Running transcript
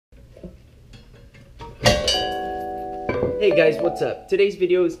Hey guys, what's up? Today's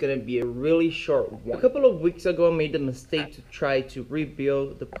video is gonna be a really short one. A couple of weeks ago I made the mistake to try to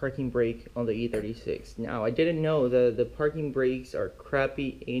rebuild the parking brake on the E36. Now I didn't know that the parking brakes are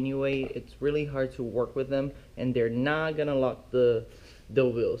crappy anyway. It's really hard to work with them and they're not gonna lock the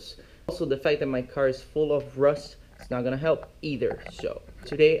wheels. Also, the fact that my car is full of rust is not gonna help either. So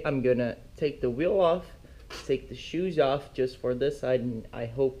today I'm gonna take the wheel off, take the shoes off just for this side, and I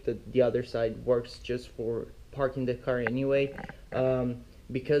hope that the other side works just for parking the car anyway,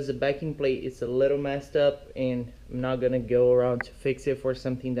 because the backing plate is a little messed up and I'm not gonna go around to fix it for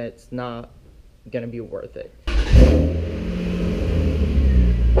something that's not gonna be worth it.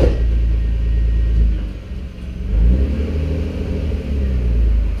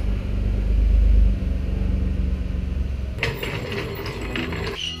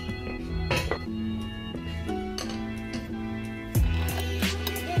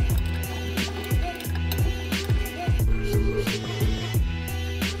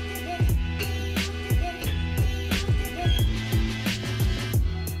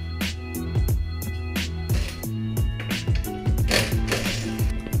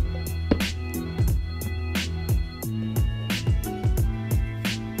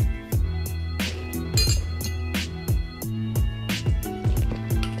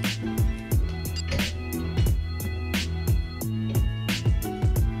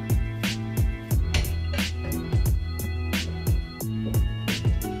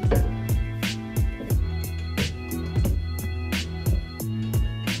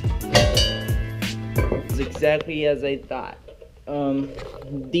 Exactly as I thought.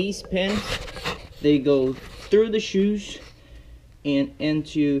 These pins, they go through the shoes and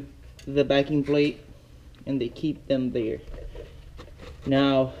into the backing plate and they keep them there.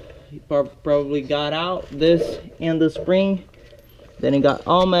 Now you probably got out this and the spring, then it got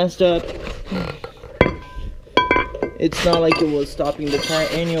all messed up. It's not like it was stopping the car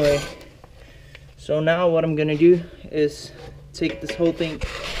anyway. So now what I'm gonna do is take this whole thing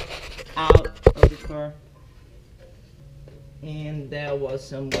out of the car. And that was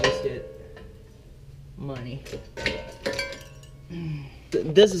some wasted money.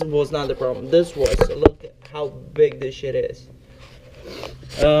 Was not the problem. This was, look at how big this shit is.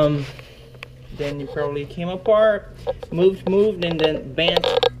 Then it probably came apart, moved, and then bent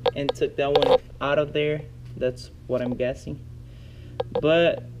and took that one out of there. That's what I'm guessing.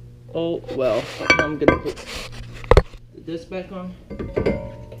 But oh well. I'm gonna put this back on.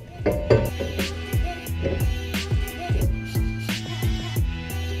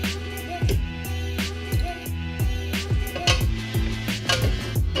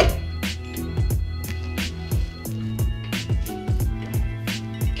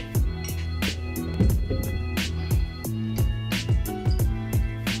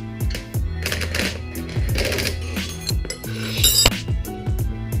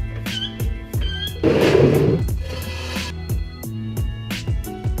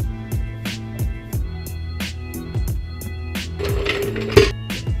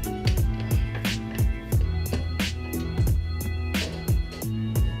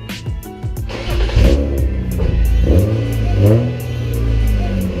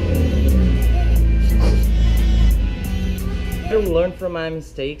 Learn from my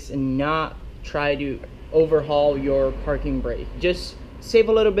mistakes and not try to overhaul your parking brake. Just save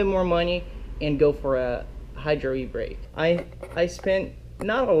a little bit more money and go for a hydraulic brake. I spent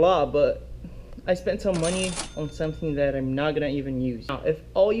not a lot, but I spent some money on something that I'm not gonna even use. Now, if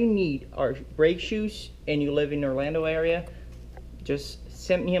all you need are brake shoes and you live in Orlando area, just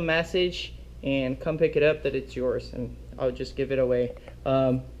send me a message and come pick it up that it's yours and I'll just give it away.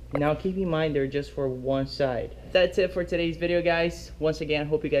 Now keep in mind they're just for one side. That's it for today's video, guys. Once again,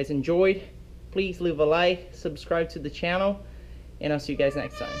 hope you guys enjoyed. Please leave a like, subscribe to the channel, and I'll see you guys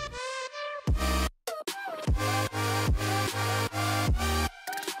next time.